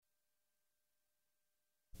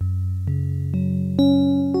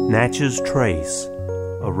Natchez Trace,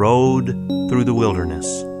 a road through the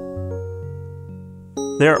wilderness.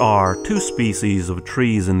 There are 2 species of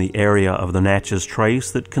trees in the area of the Natchez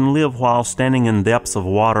Trace that can live while standing in depths of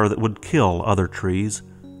water that would kill other trees.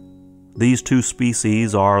 These 2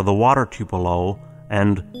 species are the water tupelo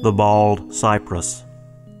and the bald cypress.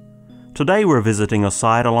 Today we're visiting a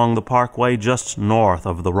site along the parkway just north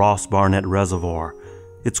of the Ross Barnett Reservoir.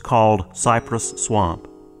 It's called Cypress Swamp.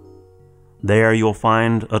 There you'll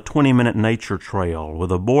find a 20-minute nature trail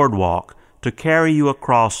with a boardwalk to carry you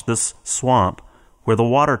across this swamp where the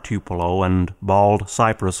water tupelo and bald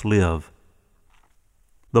cypress live.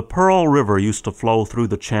 The Pearl River used to flow through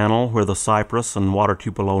the channel where the cypress and water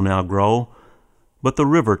tupelo now grow, but the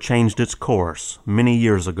river changed its course many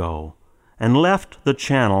years ago and left the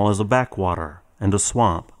channel as a backwater and a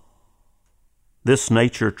swamp. This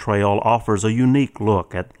nature trail offers a unique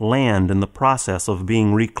look at land in the process of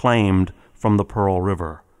being reclaimed from the Pearl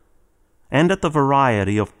River, and at the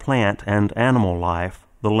variety of plant and animal life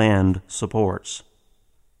the land supports.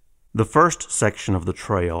 The first section of the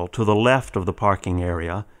trail to the left of the parking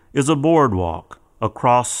area is a boardwalk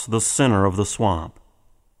across the center of the swamp.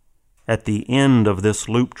 At the end of this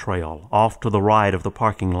loop trail, off to the right of the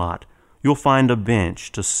parking lot, you'll find a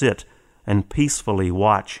bench to sit and peacefully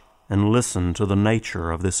watch and listen to the nature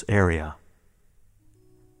of this area.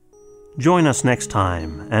 Join us next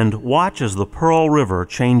time and watch as the Pearl River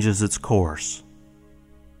changes its course.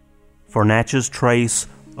 For Natchez Trace,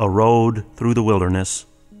 a road through the wilderness,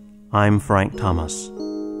 I'm Frank Thomas.